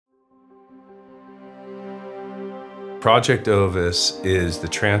Project Ovis is the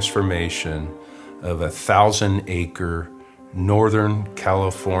transformation of a 1,000-acre Northern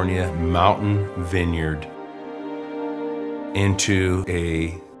California mountain vineyard into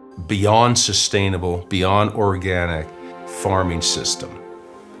a beyond sustainable, beyond organic farming system.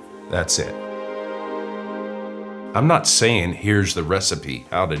 That's it. I'm not saying here's the recipe,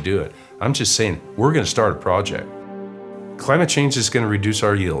 how to do it. I'm just saying we're going to start a project. Climate change is going to reduce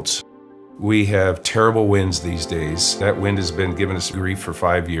our yields. We have terrible winds these days. That wind has been giving us grief for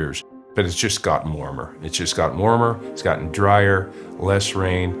 5 years, but it's just gotten warmer. It's just gotten warmer, it's gotten drier, less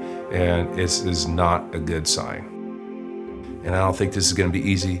rain, and this is not a good sign. And I don't think this is going to be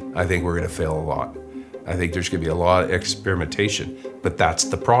easy. I think we're going to fail a lot. I think there's going to be a lot of experimentation, but that's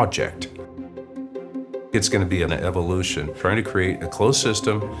the project. It's going to be an evolution, trying to create a closed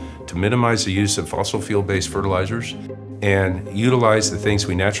system to minimize the use of fossil fuel-based fertilizers and utilize the things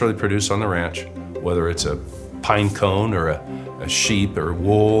we naturally produce on the ranch, whether it's a pine cone or a sheep or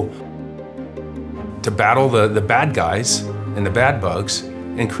wool, to battle the bad guys and the bad bugs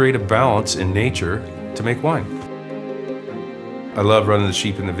and create a balance in nature to make wine. I love running the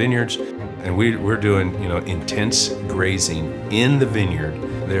sheep in the vineyards, and we're doing intense grazing in the vineyard.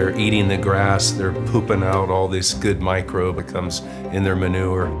 They're eating the grass, they're pooping out all this good microbe that comes in their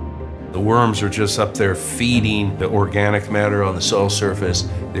manure. The worms are just up there feeding the organic matter on the soil surface.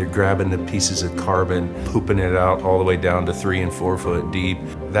 They're grabbing the pieces of carbon, pooping it out all the way down to 3 and 4 foot deep.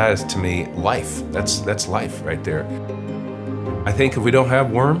 That is, to me, life. That's life right there. I think if we don't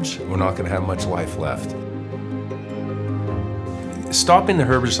have worms, we're not going to have much life left. Stopping the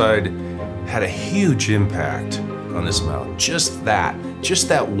herbicide had a huge impact on this mountain. Just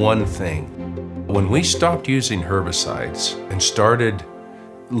that one thing. When we stopped using herbicides and started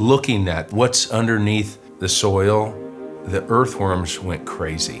looking at what's underneath the soil, the earthworms went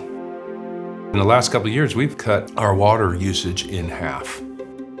crazy. In the last couple of years, we've cut our water usage in half.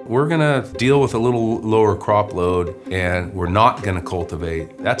 We're gonna deal with a little lower crop load, and we're not gonna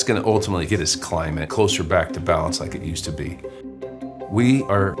cultivate. That's gonna ultimately get us climate closer back to balance like it used to be. We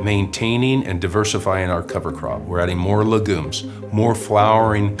are maintaining and diversifying our cover crop. We're adding more legumes, more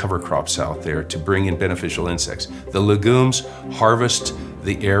flowering cover crops out there to bring in beneficial insects. The legumes harvest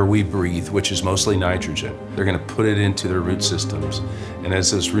the air we breathe, which is mostly nitrogen. They're gonna put it into their root systems. And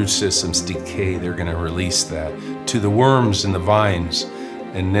as those root systems decay, they're gonna release that to the worms and the vines,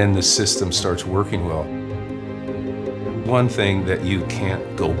 and then the system starts working well. One thing that you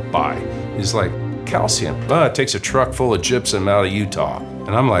can't go buy is like calcium. It takes a truck full of gypsum out of Utah.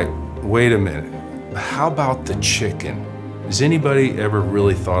 And I'm like, wait a minute, how about the chicken? Has anybody ever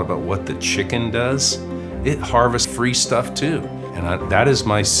really thought about what the chicken does? It harvests free stuff too. And that is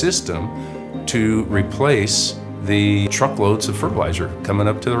my system to replace the truckloads of fertilizer coming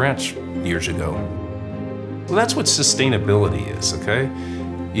up to the ranch years ago. Well, that's what sustainability is, okay?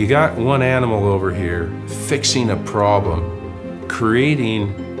 You got one animal over here fixing a problem,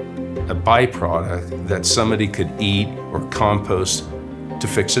 creating a byproduct that somebody could eat or compost to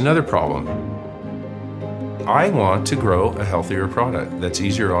fix another problem. I want to grow a healthier product that's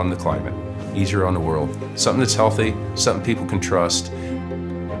easier on the climate, easier on the world, something that's healthy, something people can trust.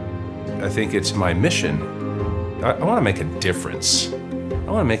 I think it's my mission. I want to make a difference.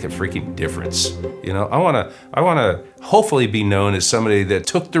 I want to make a freaking difference. I want to hopefully be known as somebody that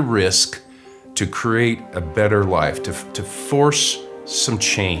took the risk to create a better life, to force some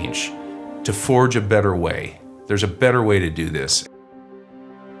change, to forge a better way. There's a better way to do this.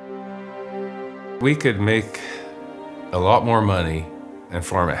 We could make a lot more money and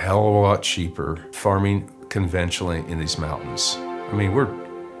farm a hell of a lot cheaper farming conventionally in these mountains. I mean, we're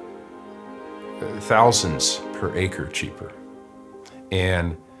thousands per acre cheaper.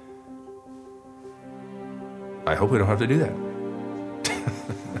 And I hope we don't have to do that.